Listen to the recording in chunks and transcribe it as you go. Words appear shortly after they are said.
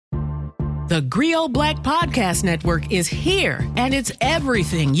The Griot Black Podcast Network is here, and it's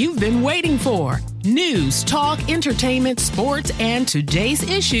everything you've been waiting for. News, talk, entertainment, sports, and today's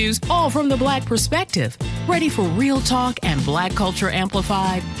issues, all from the Black perspective. Ready for real talk and Black culture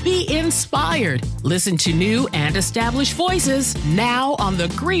amplified? Be inspired. Listen to new and established voices now on the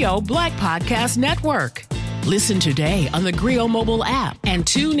Griot Black Podcast Network. Listen today on the Griot mobile app and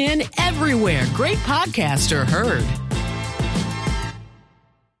tune in everywhere great podcasts are heard.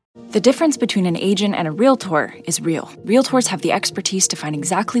 The difference between an agent and a realtor is real. Realtors have the expertise to find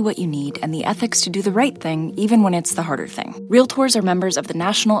exactly what you need and the ethics to do the right thing, even when it's the harder thing. Realtors are members of the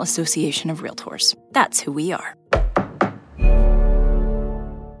National Association of Realtors. That's who we are.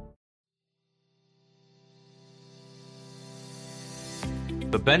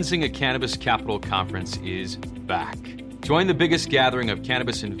 The Benzinga Cannabis Capital Conference is back. Join the biggest gathering of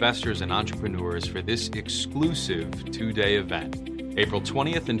cannabis investors and entrepreneurs for this exclusive 2-day event. April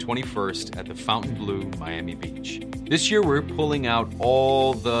 20th and 21st at the Fontainebleau, Miami Beach. This year, we're pulling out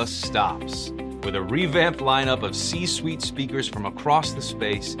all the stops with a revamped lineup of C-suite speakers from across the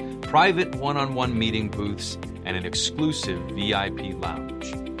space, private one-on-one meeting booths, and an exclusive VIP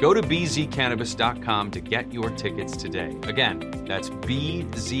lounge. Go to bzcannabis.com to get your tickets today. Again, that's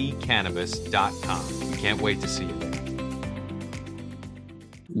bzcannabis.com. We can't wait to see you there.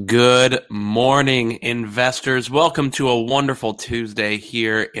 Good morning, investors. Welcome to a wonderful Tuesday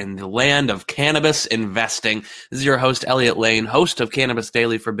here in the land of cannabis investing. This is your host, Elliot Lane, host of Cannabis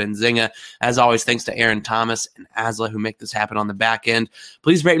Daily for Benzinga. As always, thanks to Aaron Thomas and Asla who make this happen on the back end.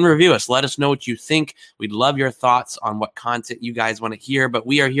 Please rate and review us. Let us know what you think. We'd love your thoughts on what content you guys want to hear, but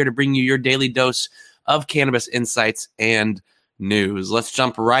we are here to bring you your daily dose of cannabis insights and news. Let's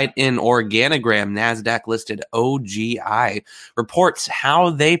jump right in. Organigram, NASDAQ listed OGI, reports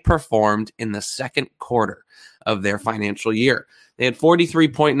how they performed in the second quarter of their financial year. They had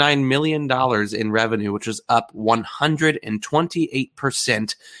 $43.9 million in revenue, which is up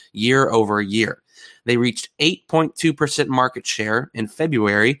 128% year over year. They reached 8.2% market share in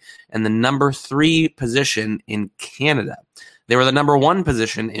February and the number 3 position in Canada. They were the number 1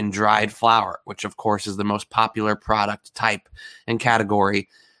 position in dried flower, which of course is the most popular product type and category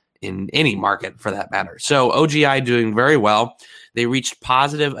in any market for that matter. So OGI doing very well. They reached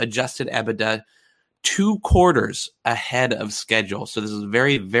positive adjusted EBITDA 2 quarters ahead of schedule. So this is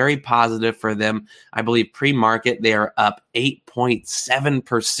very, very positive for them. I believe pre-market, they are up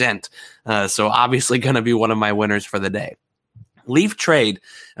 8.7%. So obviously going to be one of my winners for the day. Leaf Trade,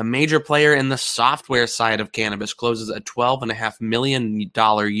 a major player in the software side of cannabis, closes a $12.5 million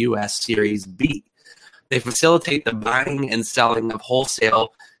U.S. Series B. They facilitate the buying and selling of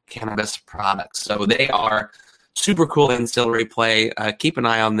wholesale cannabis products. So they are super cool ancillary play. Keep an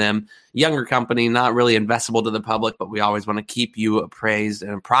eye on them. Younger company, not really investable to the public, but we always want to keep you appraised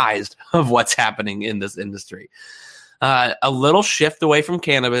and apprised of what's happening in this industry. A little shift away from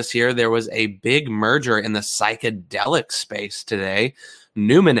cannabis here. There was a big merger in the psychedelic space today.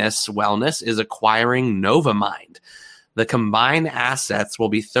 Numinous Wellness is acquiring Novamind. The combined assets will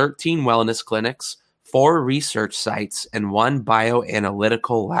be 13 wellness clinics, 4 research sites, and 1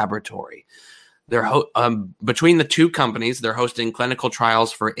 bioanalytical laboratory. Between the two companies, they're hosting clinical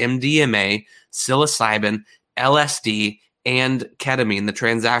trials for MDMA, psilocybin, LSD, and ketamine. The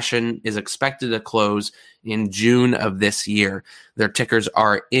transaction is expected to close in June of this year. Their tickers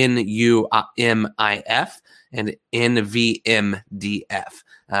are NUMIF and NVMDF.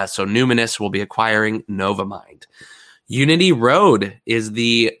 So Numinous will be acquiring Novamind. Unity Road is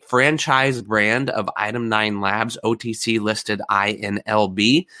the franchise brand of Item 9 Labs, OTC listed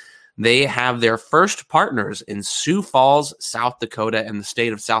INLB. They have their first partners in Sioux Falls, South Dakota, and the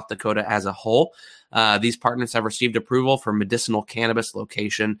state of South Dakota as a whole. These partners have received approval for medicinal cannabis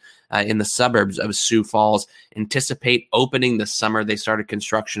location in the suburbs of Sioux Falls. Anticipate opening this summer. They started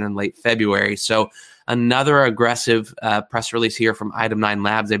construction in late February. So another aggressive press release here from Item 9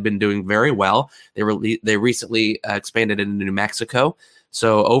 Labs. They've been doing very well. They recently expanded into New Mexico.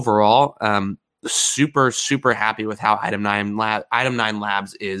 So overall, super, super happy with how Item 9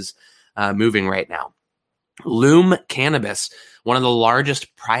 Labs is moving right now. Lume Cannabis, one of the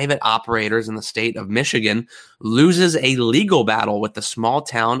largest private operators in the state of Michigan, loses a legal battle with the small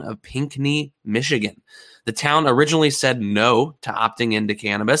town of Pinckney, Michigan. The town originally said no to opting into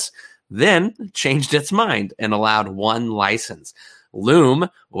cannabis, then changed its mind and allowed 1 license. Lume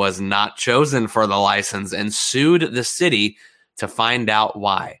was not chosen for the license and sued the city to find out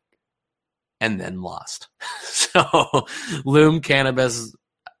why, and then lost. So Lume Cannabis,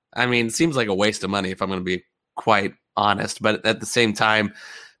 I mean, seems like a waste of money if I'm going to be quite honest, but at the same time,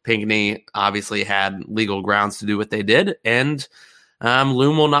 Pinckney obviously had legal grounds to do what they did, and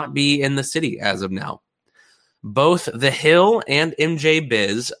Loom will not be in the city as of now. Both The Hill and MJ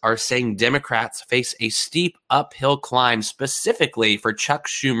Biz are saying Democrats face a steep uphill climb specifically for Chuck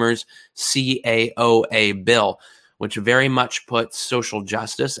Schumer's CAOA bill, which very much puts social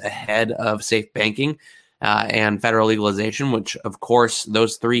justice ahead of safe banking and federal legalization, which, of course,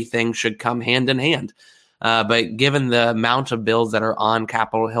 those three things should come hand in hand. But given the amount of bills that are on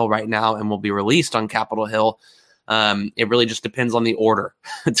Capitol Hill right now and will be released on Capitol Hill, it really just depends on the order,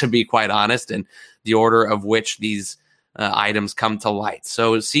 to be quite honest, and the order of which these items come to light.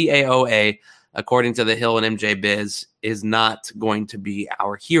 So CAOA, according to The Hill and MJ Biz, is not going to be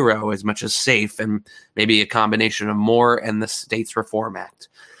our hero as much as SAFE and maybe a combination of more and the States Reform Act.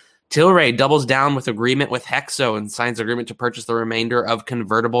 Tilray doubles down with agreement with Hexo and signs agreement to purchase the remainder of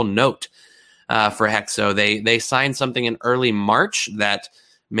convertible note for Hexo. They signed something in early March that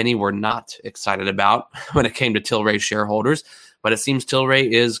many were not excited about when it came to Tilray shareholders, but it seems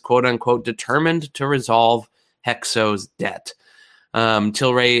Tilray is quote unquote determined to resolve Hexo's debt.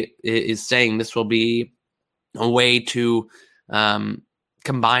 Tilray is saying this will be a way to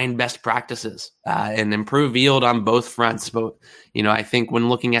combine best practices and improve yield on both fronts. But, I think when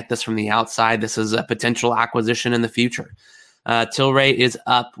looking at this from the outside, this is a potential acquisition in the future. Tilray is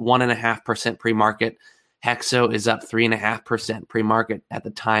up 1.5% pre-market. Hexo is up 3.5% pre-market at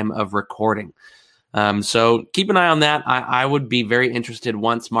the time of recording. So keep an eye on that. I would be very interested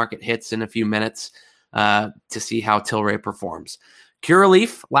once market hits in a few minutes to see how Tilray performs.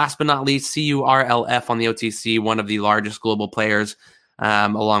 Curaleaf, last but not least, CURLF on the OTC, one of the largest global players,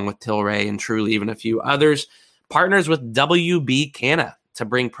 along with Tilray and Trulieve and a few others, partners with WB Canna to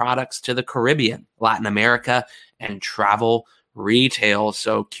bring products to the Caribbean, Latin America, and travel retail.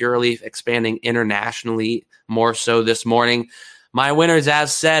 So Curaleaf expanding internationally more so this morning. My winners,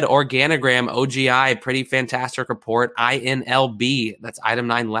 as said, Organogram, OGI, pretty fantastic report. INLB, that's Item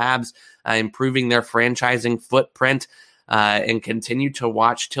 9 Labs, improving their franchising footprint and continue to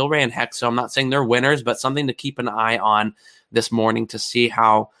watch Tilray and Hexo. I'm not saying they're winners, but something to keep an eye on this morning to see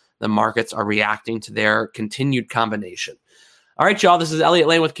how the markets are reacting to their continued combination. All right, y'all, this is Elliot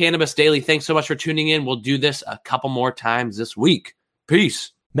Lane with Cannabis Daily. Thanks so much for tuning in. We'll do this a couple more times this week.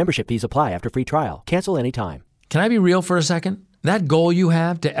 Peace. Membership fees apply after free trial. Cancel anytime. Can I be real for a second? That goal you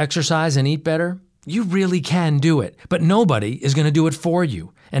have to exercise and eat better, you really can do it, but nobody is going to do it for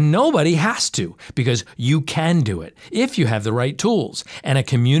you. And nobody has to, because you can do it if you have the right tools and a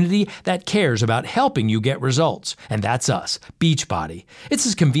community that cares about helping you get results. And that's us, Beachbody. It's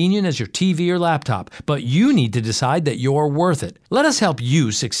as convenient as your TV or laptop, but you need to decide that you're worth it. Let us help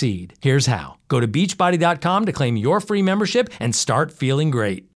you succeed. Here's how. Go to beachbody.com to claim your free membership and start feeling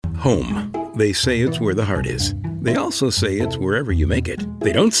great. Home. They say it's where the heart is. They also say it's wherever you make it.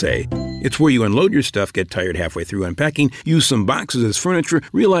 They don't say it's where you unload your stuff, get tired halfway through unpacking, use some boxes as furniture,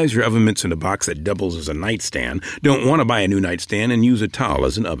 realize your oven mitt's in a box that doubles as a nightstand, don't want to buy a new nightstand, and use a towel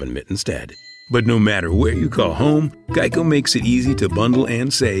as an oven mitt instead. But no matter where you call home, Geico makes it easy to bundle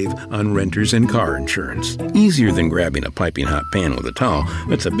and save on renters and car insurance. Easier than grabbing a piping hot pan with a towel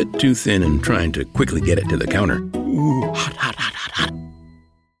that's a bit too thin and trying to quickly get it to the counter. Ooh, hot, hot, hot, hot, hot.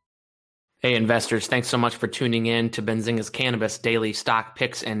 Hey, investors, thanks so much for tuning in to Benzinga's Cannabis Daily Stock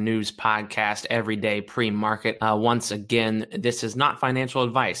Picks and News Podcast every day pre-market. Once again, this is not financial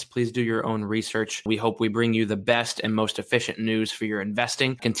advice. Please do your own research. We hope we bring you the best and most efficient news for your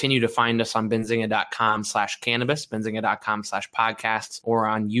investing. Continue to find us on benzinga.com/cannabis, benzinga.com/podcasts, or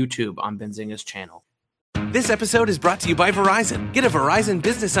on YouTube on Benzinga's channel. This episode is brought to you by Verizon. Get a Verizon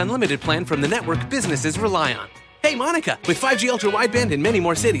Business Unlimited plan from the network businesses rely on. Hey, Monica, with 5G Ultra Wideband in many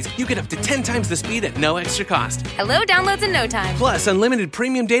more cities, you get up to 10 times the speed at no extra cost. Hello, downloads in no time. Plus, unlimited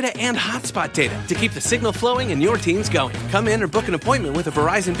premium data and hotspot data to keep the signal flowing and your teams going. Come in or book an appointment with a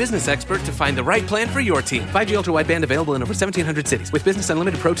Verizon business expert to find the right plan for your team. 5G Ultra Wideband available in over 1,700 cities with Business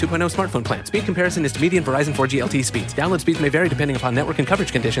Unlimited Pro 2.0 smartphone plan. Speed comparison is to median Verizon 4G LTE speeds. Download speeds may vary depending upon network and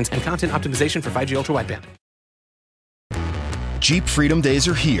coverage conditions and content optimization for 5G Ultra Wideband. Jeep Freedom Days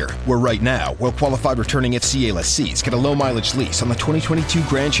are here, where right now, well-qualified returning FCA lessees get a low-mileage lease on the 2022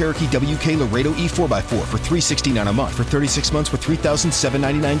 Grand Cherokee WK Laredo E4x4 for $369 a month for 36 months with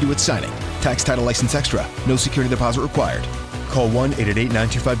 $3,799 due at signing. Tax, title, license extra. No security deposit required. Call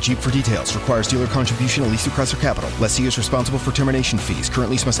 1-888-925-JEEP for details. Requires dealer contribution, at least through Chrysler Capital. Lessee is responsible for termination fees. Current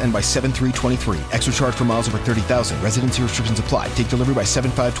lease must end by 7/3/23. Extra charge for miles over 30,000. Residency restrictions apply. Take delivery by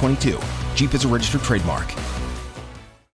 7/5/22. Jeep is a registered trademark.